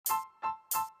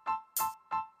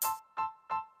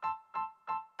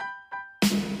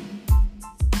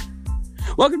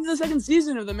Welcome to the second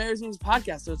season of the Mayor's Names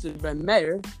podcast, hosted by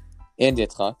Mayor and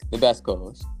Yitzchak, the best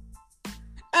co-host.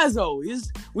 As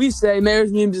always, we say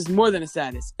Mayor's Names is more than a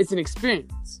status, it's an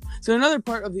experience. So another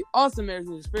part of the awesome Mayor's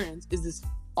Names experience is this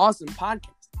awesome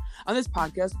podcast. On this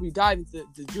podcast, we dive into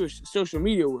the Jewish social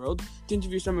media world to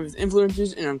interview some of its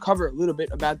influencers and uncover a little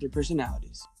bit about their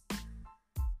personalities.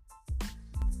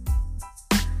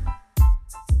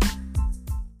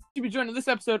 You'll be joined in this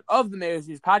episode of the Mayor's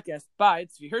News podcast by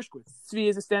Zvi Hershkovich. Zvi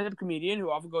is a stand-up comedian who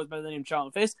often goes by the name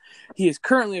Shalom Face. He is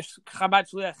currently a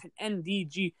Chabad Shliach in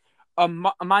NDG,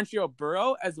 Montreal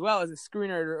Borough, as well as a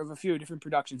screenwriter of a few different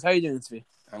productions. How are you doing, Zvi?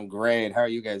 I'm great. How are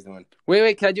you guys doing?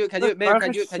 Wait, can I do it? Mayor,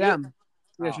 Baruch Hashem.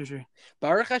 Yeah, sure.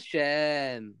 Baruch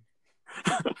Hashem.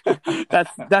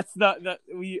 That's the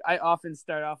I often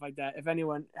start off like that. If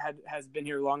anyone has been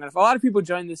here long enough, a lot of people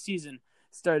joined this season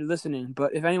started listening,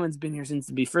 but if anyone's been here since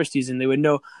the first season, they would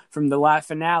know from the last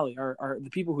finale, or the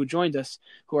people who joined us,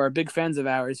 who are big fans of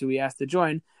ours, who we asked to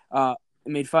join,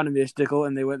 made fun of this stickle,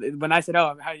 and they would, when I said,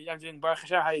 "Oh, I'm doing Baruch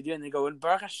Hashem, how you doing?" They go,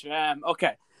 "Baruch Hashem."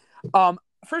 Okay.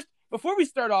 First, before we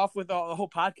start off with the whole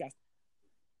podcast,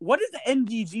 what does the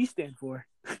NDG stand for?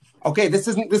 Okay, this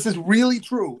is really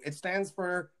true. It stands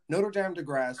for Notre Dame de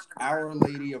Grace, Our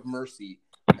Lady of Mercy.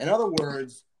 In other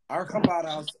words, our Chabad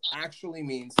house actually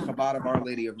means Chabad of Our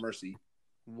Lady of Mercy.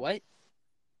 What?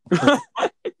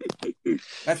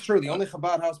 That's true. The only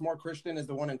Chabad house more Christian is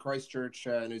the one in Christchurch,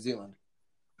 New Zealand.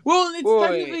 Well, it's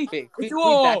technically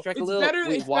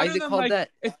why is it called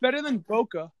that? It's better than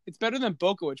Boca. It's better than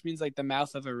Boca, which means like the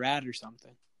mouth of a rat or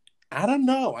something. I don't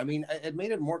know. I mean, it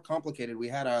made it more complicated. We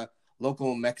had a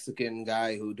local Mexican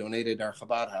guy who donated our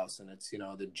Chabad house, and it's,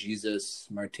 the Jesus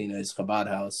Martinez Chabad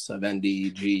house of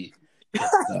NDG.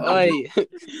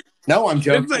 No, I'm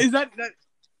joking. Is that?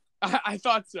 I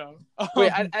thought so.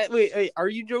 Wait. Are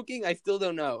you joking? I still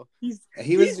don't know. He's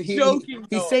joking.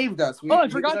 He saved us. I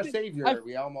forgot. He was our savior.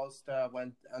 We almost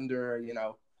went under.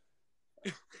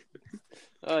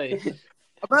 I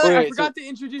forgot to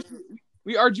introduce you.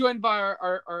 We are joined by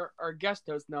our guest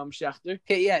host, Noam Schechter.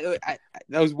 Okay, yeah, I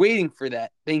was waiting for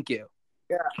that. Thank you.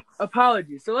 Yeah,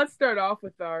 apologies. So let's start off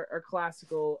with our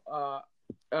classical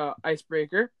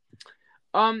icebreaker.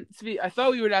 Zvi, I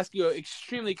thought we would ask you an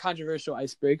extremely controversial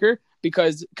icebreaker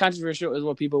because controversial is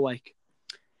what people like.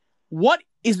 What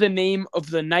is the name of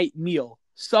the night meal?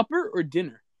 Supper or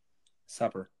dinner?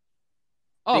 Supper.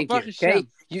 Oh, Thank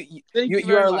you. Okay,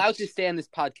 you are allowed to stay on this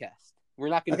podcast. We're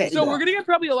not going to. So we're going to get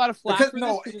probably a lot of flack.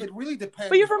 It really depends.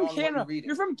 But you're from Canada.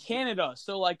 You're from Canada,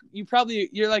 so like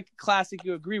you're like classic.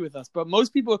 You agree with us, but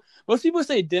most people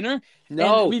say dinner.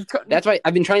 No, that's why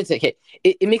I've been trying to say. Okay,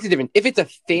 it makes a difference. If it's a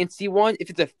fancy one, if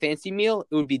it's a fancy meal,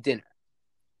 it would be dinner.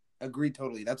 Agreed,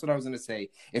 totally. That's what I was going to say.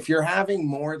 If you're having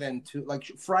more than two, like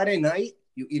Friday night,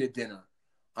 you eat a dinner.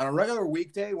 On a regular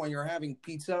weekday, when you're having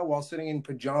pizza while sitting in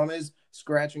pajamas,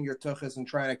 scratching your tuchus and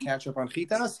trying to catch up on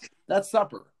chitas, that's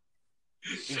supper.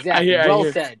 Exactly.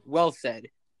 Well said.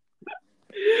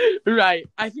 Right.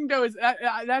 I think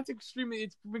that's extremely.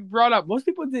 It's brought up. Most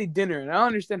people say dinner, and I don't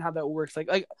understand how that works.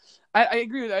 Like I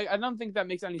agree with. I don't think that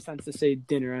makes any sense to say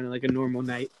dinner on like a normal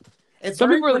night. Some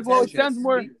people are like, well, it sounds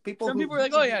more. Some people are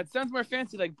like, oh yeah, it sounds more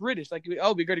fancy, like British. Like, we're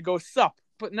going to go sup,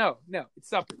 but no, it's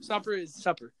supper. Supper is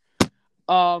supper.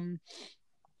 The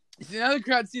other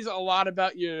crowd sees a lot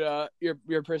about your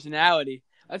personality.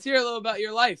 Let's hear a little about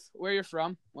your life, where you're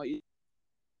from, what you.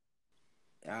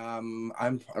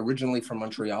 I'm originally from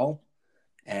Montreal,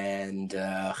 and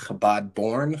Chabad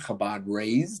born, Chabad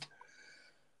raised.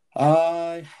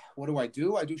 What do? I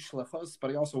do shlichus,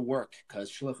 but I also work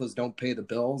because shlichus don't pay the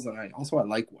bills, and I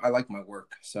like my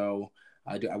work. So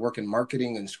I work in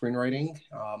marketing and screenwriting.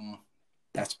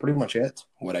 That's pretty much it.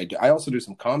 What I do. I also do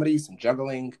some comedy, some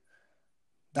juggling.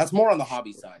 That's more on the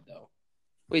hobby side, though.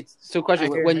 Wait, so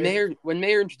question: when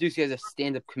Mayor introduced you as a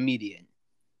stand-up comedian,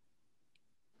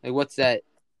 like what's that?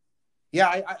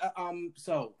 Yeah,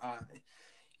 So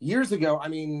years ago, I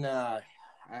mean,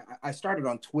 I started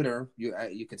on Twitter.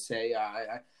 You could say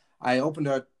I opened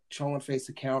a Shalom Face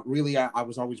account. Really, I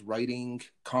was always writing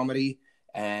comedy,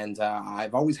 and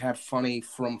I've always had funny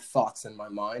from thoughts in my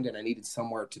mind, and I needed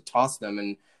somewhere to toss them.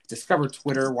 And discovered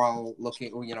Twitter while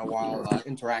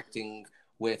interacting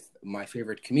with my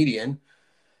favorite comedian,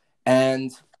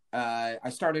 and I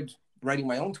started writing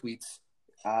my own tweets.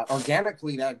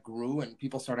 Organically, that grew, and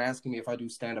people started asking me if I do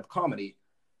stand-up comedy.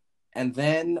 And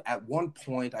then at one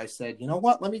point, I said, you know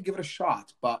what? Let me give it a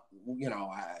shot. But,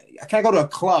 I can't go to a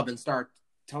club and start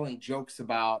telling jokes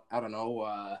about, I don't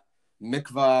know,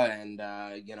 mikvah and,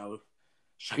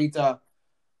 shechita.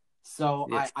 So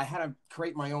Yes. I had to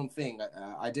create my own thing.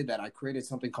 I did that. I created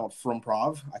something called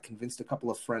Fromprov. I convinced a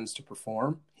couple of friends to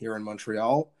perform here in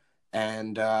Montreal.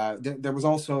 And there was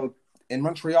also, in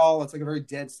Montreal, it's like a very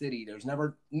dead city. There's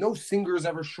no singers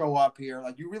ever show up here.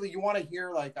 Like, you want to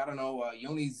hear, like, I don't know,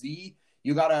 Yoni Z,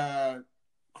 you got to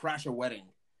crash a wedding.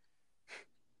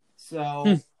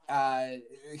 So,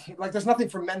 like, there's nothing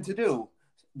for men to do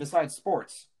besides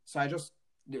sports. So I just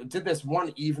did this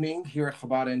one evening here at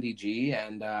Chabad NDG,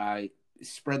 and I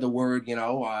spread the word,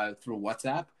 through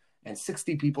WhatsApp, and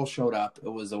 60 people showed up. It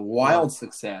was a wild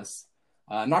success,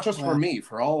 not just for me,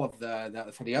 for all of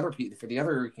for the other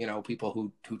people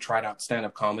who tried out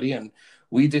stand-up comedy, and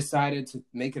we decided to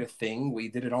make it a thing. We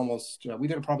did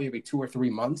it probably every 2 or 3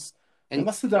 months. And we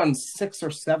must have done 6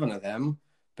 or 7 of them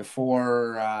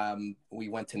before we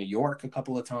went to New York a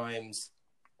couple of times,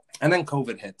 and then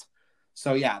COVID hit.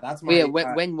 So yeah, that's my.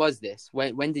 When was this?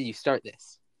 When did you start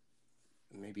this?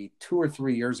 Maybe 2 or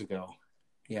 3 years ago.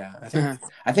 Yeah,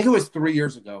 I think it was 3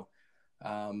 years ago.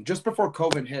 Just before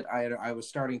COVID hit, I was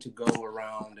starting to go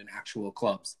around in actual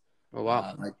clubs. Oh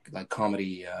wow! Like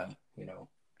comedy,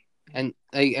 And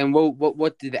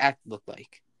what did the act look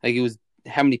like? Like, it was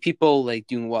how many people, like,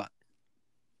 doing what?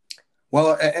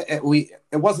 Well,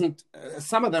 it wasn't.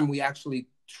 Some of them we actually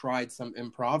tried some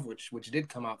improv, which did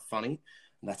come out funny.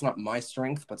 That's not my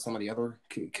strength, but some of the other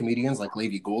comedians like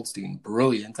Levi Goldstein,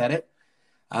 brilliant at it.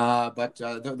 But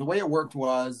the way it worked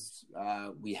was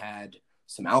we had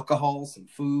some alcohol, some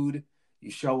food. You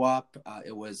show up.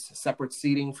 It was separate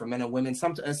seating for men and women.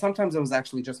 Sometimes it was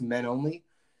actually just men only,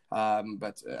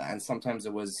 and sometimes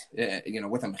it was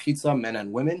with a mechitza, men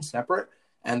and women separate.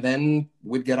 And then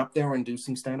we'd get up there and do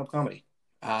some stand-up comedy.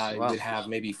 Wow. We'd have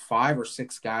maybe 5 or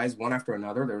 6 guys, one after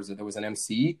another. There was an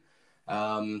MC.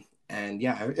 And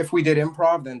yeah, if we did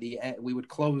improv, then we would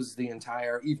close the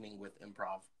entire evening with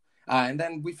improv. And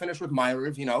then we finish with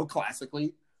Ma'ariv,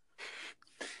 classically.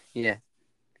 Yeah.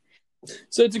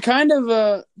 So to kind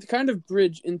of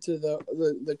bridge into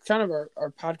the kind of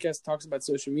our podcast talks about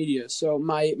social media. So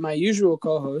my usual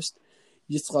co-host,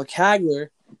 Yitzchak Hagler,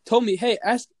 told me, hey,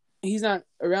 he's not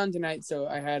around tonight, so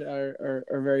I had our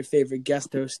very favorite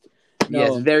guest host.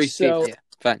 Yes, very favorite. Yeah,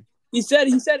 fun. He said,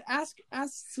 ask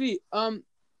Zvi.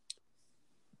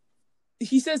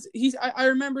 He says I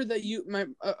remember that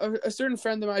a certain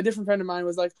friend of mine, a different friend of mine,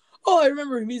 was like, oh, I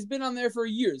remember him. He's been on there for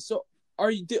years. So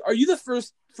are you the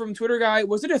first from Twitter guy?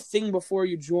 Was it a thing before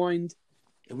you joined?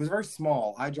 It was very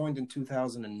small. I joined in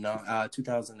 2009, I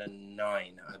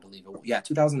believe. Yeah,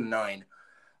 2009.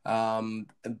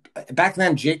 Back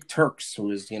then, Jake Turks, who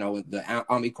was the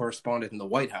Army correspondent in the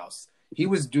White House, he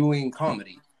was doing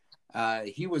comedy.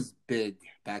 He was big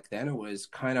back then. It was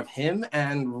kind of him,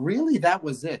 and really that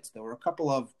was it. There were a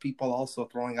couple of people also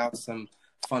throwing out some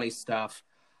funny stuff.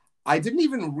 I didn't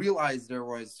even realize there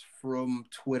was from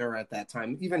Twitter at that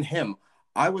time. Even him,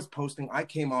 I was posting. I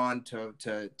came on to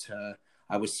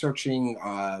I was searching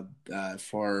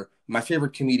for my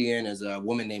favorite comedian is a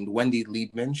woman named Wendy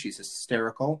Liebman. She's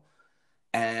hysterical.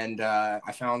 And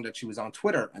I found that she was on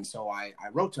Twitter. And so I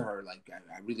wrote to her, like,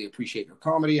 I really appreciate your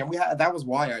comedy. And that was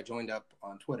why I joined up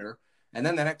on Twitter. And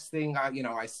then the next thing,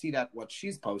 I see that what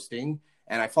she's posting,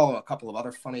 and I follow a couple of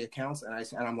other funny accounts.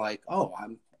 And I'm like, oh,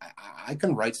 I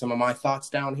can write some of my thoughts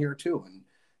down here too. And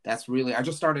that's really, I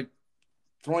just started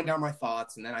throwing down my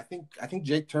thoughts. And then I think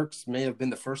Jake Turks may have been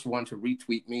the first one to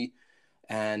retweet me.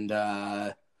 And,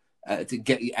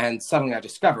 and suddenly I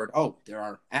discovered, there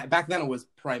are, back then it was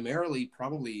primarily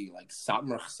probably like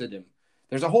Satmar Chassidim.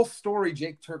 There's a whole story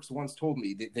Jake Turks once told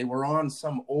me. They were on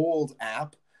some old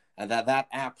app, and that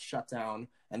app shut down,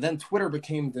 and then Twitter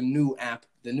became the new app,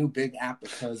 the new big app,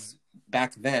 because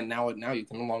back then, now you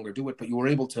can no longer do it, but you were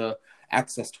able to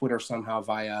access Twitter somehow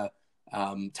via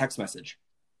text message.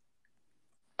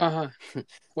 Wow.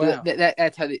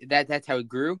 That's how it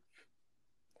grew.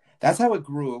 That's how it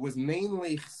grew. It was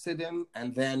mainly Chassidim,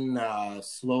 and then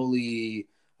slowly,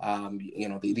 the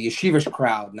yeshivish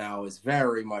crowd now is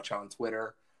very much on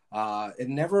Twitter. It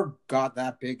never got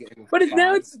that big. But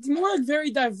it's more like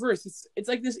very diverse. It's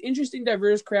like this interesting,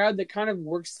 diverse crowd that kind of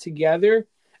works together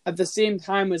at the same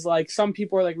time as, like, some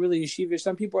people are like really yeshivish,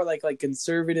 some people are like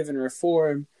conservative and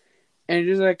reform, and it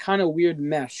is a kind of weird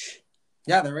mesh.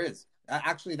 Yeah, there is.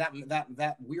 Actually,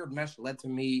 that weird mesh led to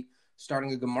me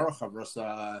starting a Gemara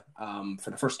Chavrusa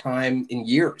for the first time in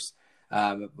years.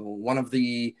 One of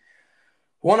the,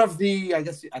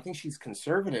 I think she's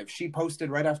conservative. She posted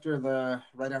right after the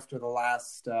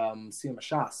last Siyam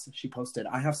Shas. She posted,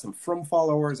 I have some Frum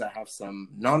followers. I have some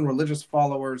non-religious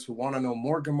followers who want to know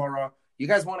more Gemara. You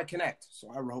guys want to connect?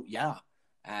 So I wrote, yeah.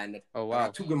 And oh wow,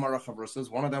 2 Gemara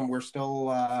Chavrusas. One of them we're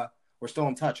still we're still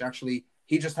in touch. Actually,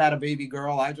 he just had a baby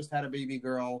girl. I just had a baby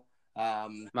girl.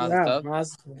 Mazel tov.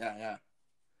 Yeah.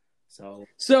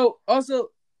 So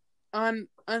also on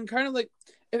kind of like,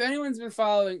 if anyone's been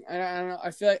following, I don't know,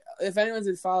 I feel like if anyone's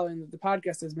been following, the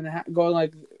podcast has been going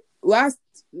like last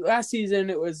season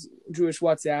it was Jewish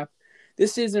WhatsApp.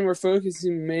 This season we're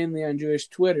focusing mainly on Jewish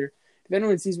Twitter. If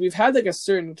anyone sees, we've had like a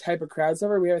certain type of crowd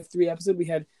surfer. We had 3 episodes. We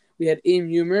had Aim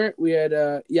Humor, we had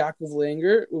Yaakov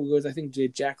Langer, who goes I think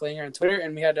Jack Langer on Twitter,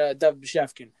 and we had Dov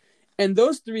Beshefkin. And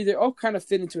those 3, they all kind of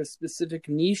fit into a specific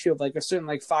niche of like a certain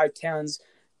like 5 towns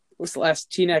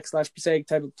 /Chinex /Passaic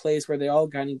type of place where they all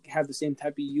kind of have the same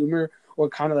type of humor, or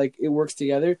kind of like it works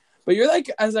together. But you're like,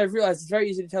 as I've realized, it's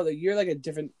very easy to tell that you're like a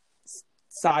different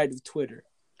side of Twitter.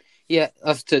 Yeah,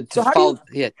 to so follow.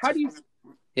 How do you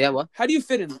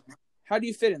fit in? How do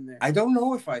you fit in there? I don't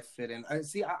know if I fit in.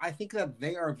 I think that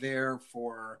they are there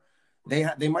for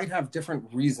they might have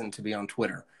different reason to be on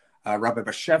Twitter. Rabbi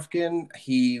Beshefkin,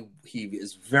 he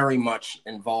is very much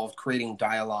involved creating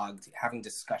dialogue, having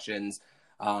discussions.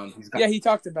 He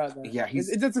talked about that. Yeah,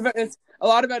 it's a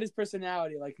lot about his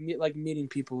personality, like meeting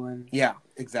people and. Yeah,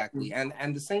 exactly.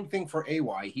 And the same thing for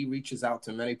AY. He reaches out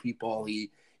to many people.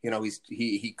 He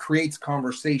creates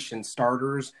conversation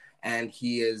starters, and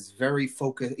he is very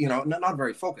focused. Not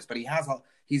very focused, but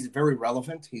he's very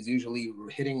relevant. He's usually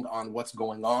hitting on what's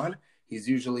going on. He's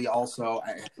usually also,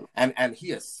 and he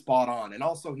is spot on. And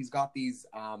also, he's got these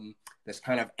this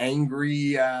kind of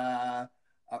angry.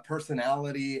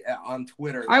 Personality on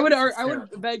Twitter. I would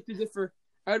beg to differ.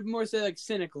 I would more say like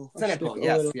cynical. Cynical,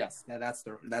 yes. Yeah, that's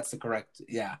the correct.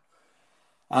 Yeah.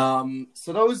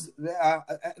 So those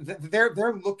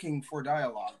they're looking for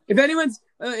dialogue. If anyone's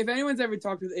ever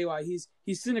talked with AY, he's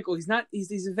cynical. He's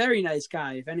a very nice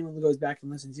guy. If anyone goes back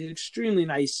and listens, he's extremely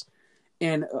nice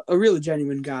and a really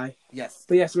genuine guy. Yes.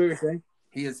 But yes, what were you saying?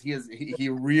 He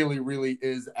really, really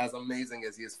is as amazing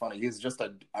as he is funny. He's just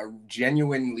a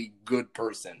genuinely good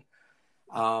person.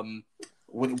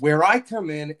 Where I come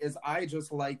in is I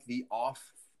just like the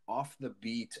off the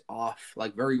beat,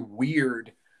 like very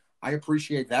weird. I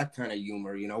appreciate that kind of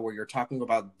humor, where you're talking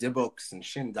about dibbooks and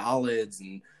shindalids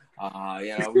and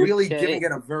really giving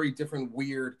it a very different,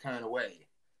 weird kind of way.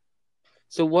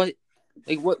 So what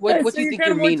do you think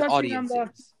your main audience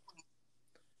is?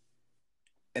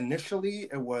 Initially,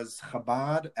 it was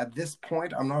Chabad. At this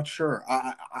point, I'm not sure.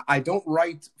 I don't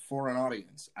write for an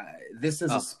audience. This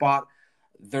is a spot.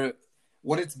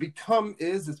 What it's become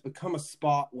a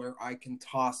spot where I can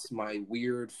toss my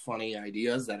weird, funny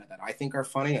ideas that I think are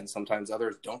funny, and sometimes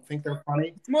others don't think they're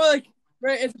funny. It's more like,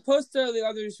 right, as opposed to the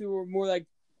others who were more like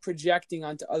projecting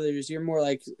onto others. You're more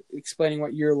like explaining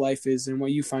what your life is and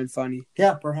what you find funny.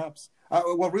 Yeah, perhaps.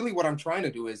 Well, really, what I'm trying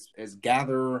to do is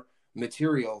gather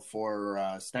material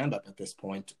for stand-up at this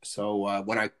point. So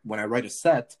when I write a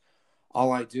set,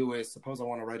 all I do is, suppose I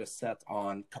want to write a set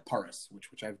on Kaparis,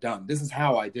 which I've done. This is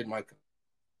how I did my.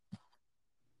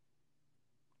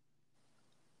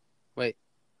 Wait.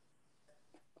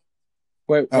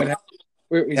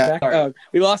 He's back. Oh,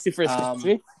 we lost you for a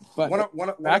second. One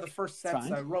of the first sets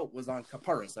I wrote was on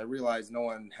Kaparis. I realized no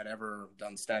one had ever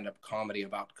done stand-up comedy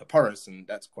about Kaparis, and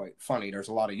that's quite funny. There's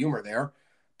a lot of humor there,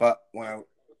 but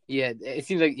yeah, it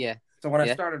seems like, yeah. So when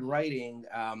I started writing,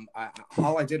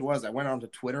 all I did was I went onto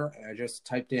Twitter and I just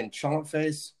typed in Shalom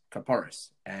Face Kaparis,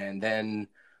 and then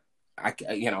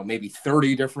maybe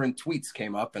 30 different tweets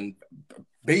came up, and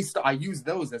I used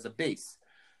those as a base,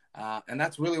 and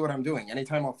that's really what I'm doing.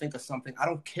 Anytime I'll think of something, I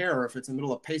don't care if it's in the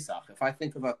middle of Pesach. If I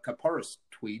think of a Kaparis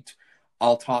tweet,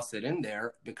 I'll toss it in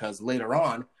there because later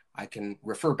on I can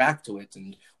refer back to it.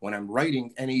 And when I'm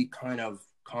writing any kind of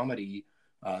comedy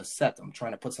set, I'm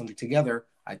trying to put something together,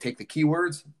 I take the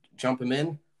keywords, jump them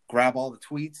in, grab all the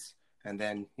tweets, and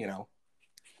then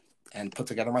and put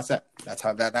together my set. That's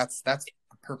the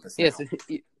purpose. Yes,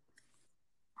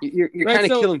 you're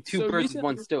kind of killing two birds with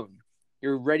one stone.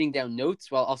 You're writing down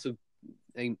notes while also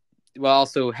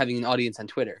having an audience on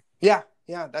Twitter. Yeah,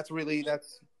 that's what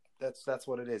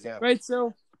it is. Yeah, right.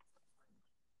 So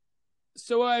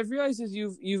what I've realized is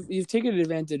you've taken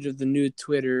advantage of the new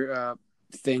Twitter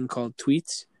thing called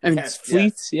tweets. I mean, it's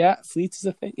fleets. Yeah, fleets is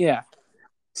a thing. Yeah.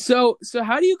 So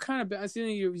how do you kind of balance?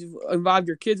 You've involved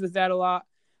your kids with that a lot.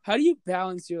 How do you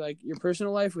balance your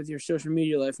personal life with your social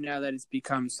media life now that it's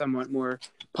become somewhat more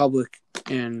public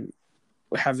and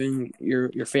having your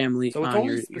family so it's on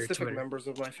only your specific Twitter? Members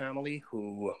of my family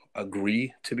who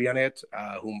agree to be on it.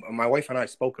 Whom my wife and I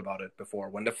spoke about it before.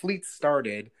 When the fleet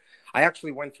started, I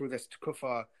actually went through this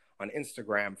tkufa on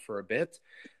Instagram for a bit,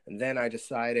 and then I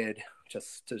decided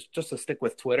just to stick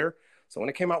with Twitter. So when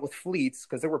it came out with fleets,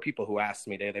 because there were people who asked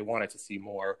me, they wanted to see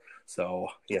more. So,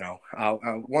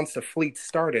 once the fleet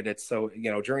started, it's so,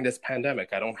 during this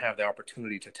pandemic, I don't have the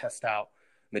opportunity to test out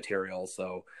material.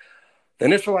 So the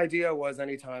initial idea was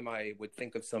anytime I would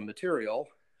think of some material,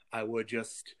 I would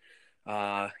just,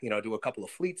 do a couple of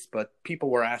fleets. But people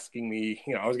were asking me,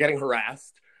 I was getting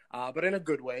harassed, but in a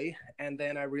good way. And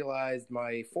then I realized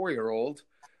my 4-year-old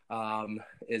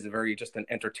is just an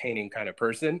entertaining kind of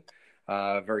person,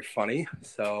 very funny.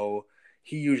 So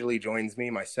he usually joins me,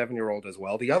 my 7-year-old as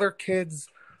well. The other kids,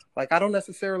 I don't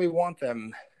necessarily want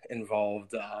them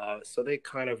involved. So they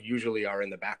kind of usually are in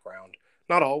the background.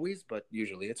 Not always, but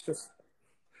usually it's just,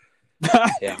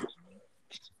 yeah.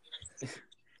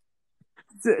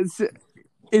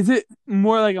 Is it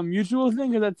more like a mutual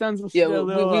thing? Because that sounds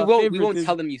we won't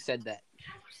tell them you said that.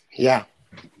 Yeah.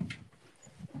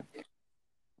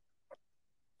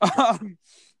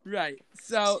 Right.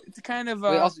 So it's kind of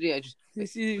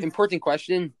important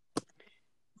question.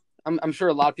 I'm sure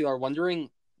a lot of people are wondering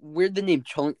where'd the name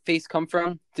Cholent Face come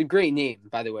from. It's a great name,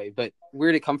 by the way, but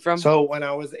where'd it come from? So when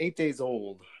I was 8 days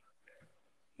old,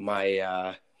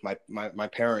 my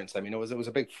parents, it was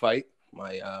a big fight.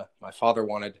 My mother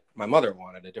wanted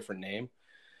a different name,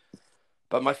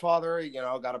 but my father,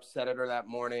 got upset at her that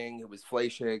morning. It was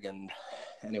Flashig, and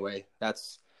anyway,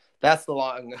 that's the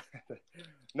long.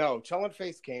 No, Cholent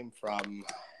Face came from.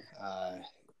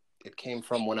 It came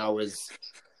from when I was.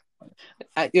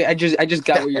 I just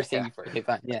got what you're saying for. Okay,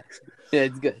 fine. Yeah,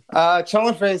 it's good.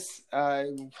 Cholent Face.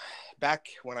 Back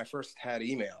when I first had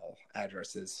email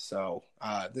addresses, so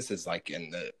this is in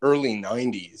the early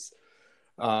 90s.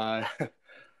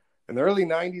 In the early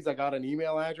 90s, I got an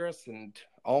email address, and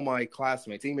all my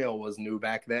classmates' email was new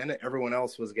back then. Everyone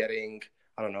else was getting,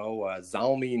 I don't know,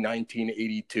 Zalmi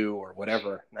 1982 or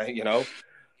whatever,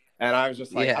 And I was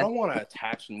just like, I don't want to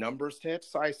attach numbers to it,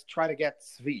 so I try to get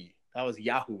Zvi. That was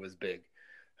Yahoo was big.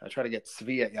 I tried to get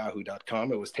Zvi at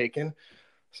yahoo.com. It was taken.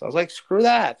 So I was like, screw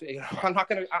that. I'm not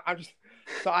going to,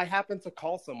 so I happened to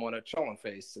call someone at Cholent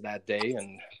Face that day,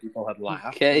 and people had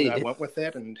laughed. Okay. And I went with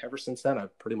it, and ever since then,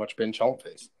 I've pretty much been Cholent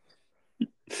Face.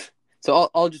 So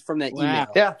all just from that email?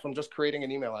 Yeah, from just creating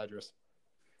an email address.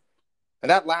 And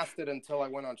that lasted until I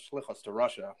went on Shlichus to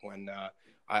Russia, when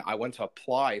I went to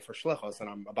apply for Shlichus, and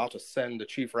I'm about to send the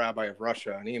chief rabbi of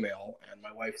Russia an email, and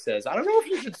my wife says, I don't know if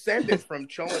you should send it from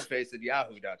cholentface at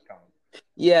yahoo.com.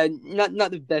 Yeah,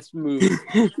 not the best move.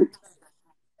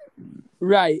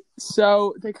 Right.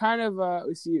 So they kind of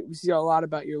we see a lot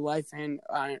about your life and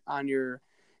on your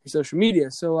social media.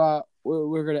 So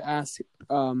we're going to ask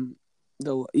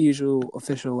the usual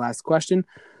official last question.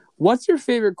 What's your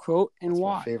favorite quote and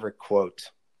why? My favorite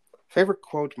quote. Favorite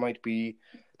quote might be,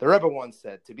 the Rebbe once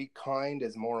said, "To be kind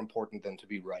is more important than to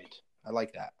be right." I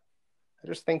like that. I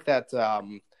just think that,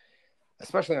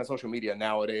 especially on social media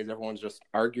nowadays, everyone's just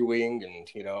arguing and,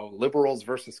 liberals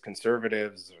versus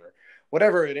conservatives or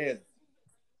whatever it is.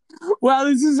 Well,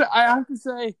 I have to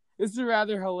say, this is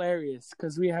rather hilarious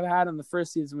because we have had on the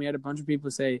first season, we had a bunch of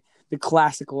people say the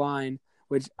classic line,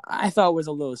 which I thought was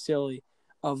a little silly,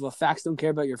 of facts don't care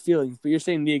about your feelings, but you're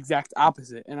saying the exact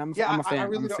opposite, and I'm a fan. I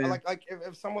really don't like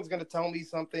if someone's going to tell me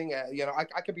something,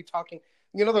 I could be talking,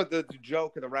 the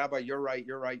joke of the rabbi, you're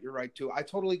right too. I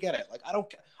totally get it. I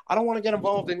don't want to get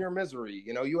involved in your misery.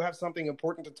 You have something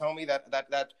important to tell me that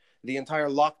the entire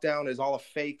lockdown is all a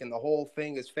fake and the whole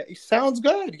thing is fake. Sounds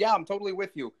good. Yeah, I'm totally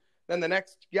with you. Then the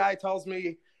next guy tells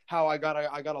me how I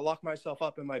gotta lock myself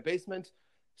up in my basement.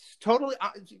 Totally,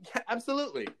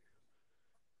 absolutely.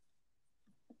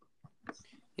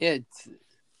 Yeah,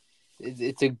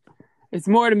 it's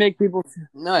more to make people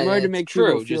people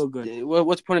feel just, good.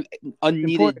 What's the point of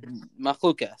unneeded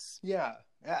machlokas? Yeah,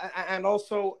 and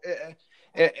also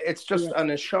it's just a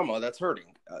neshama that's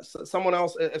hurting. Someone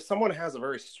else, if someone has a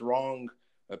very strong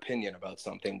opinion about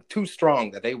something, too strong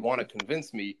that they want to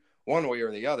convince me one way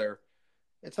or the other,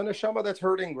 it's a neshama that's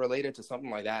hurting related to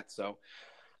something like that. So,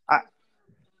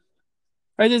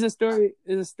 there's a story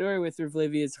with Rav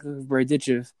Levi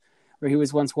Yitzchak where he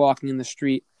was once walking in the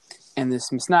street, and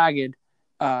this misnagid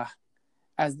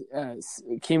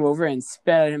came over and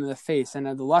spat at him in the face. And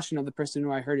the lashon of the person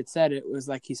who I heard it said it was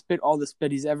like he spit all the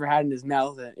spit he's ever had in his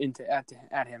mouth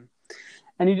at him,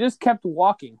 and he just kept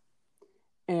walking.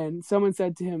 And someone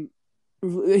said to him,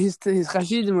 his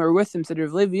chassidim were with him, said,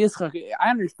 Rav Levi Yitzchak,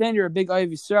 I understand you're a big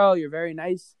Ohev Yisrael, you're very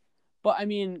nice, but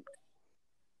isn't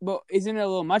it a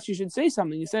little much? You should say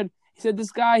something. He said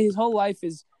this guy, his whole life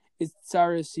is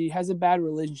tsaros. He has a bad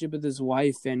relationship with his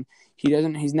wife, and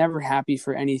he's never happy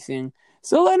for anything.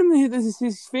 So let him.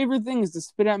 His favorite thing is to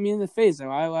spit at me in the face.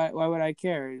 Why would I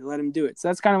care? Let him do it. So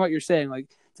that's kind of what you're saying.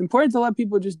 It's important to let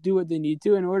people just do what they need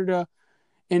to in order to,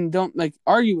 and don't like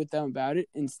argue with them about it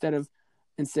instead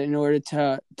in order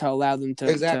to allow them to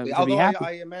Exactly. to Although be happy.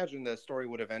 I imagine the story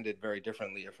would have ended very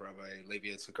differently if Rabbi Levi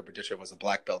Yitzchak was a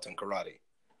black belt in karate.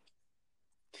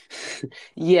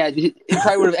 Yeah, it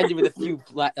probably would have ended with a few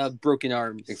broken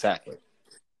arms. Exactly.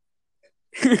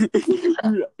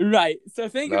 Right. So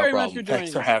thank you No very problem. much for joining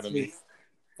Thanks for us having this me. week.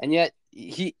 And yet,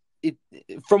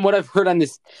 from what I've heard on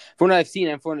this, from what I've seen,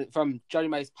 and from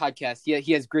judging my podcast,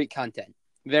 he has great content.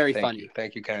 Very funny.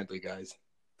 Thank you kindly, guys.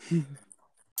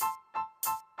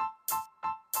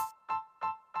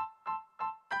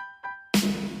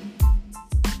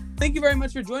 Thank you very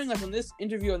much for joining us on this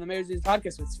interview on the Mayor's News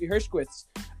podcast with Zvi Hershkovich,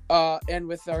 and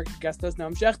with our guest host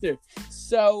Noam Schechter.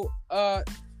 So,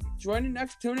 tune in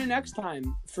next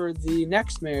time for the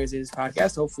next Mayor's News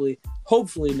podcast.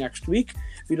 Hopefully next week.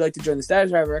 If you'd like to join the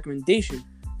status or have a recommendation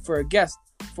for a guest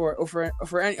for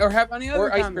any or have any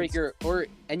other icebreaker or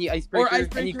any icebreaker,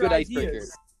 any good ideas. icebreaker.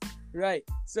 Right.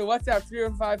 So WhatsApp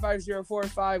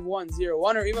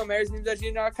 315-504-5101 or email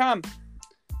mayorsnews@gmail.com.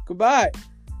 Goodbye.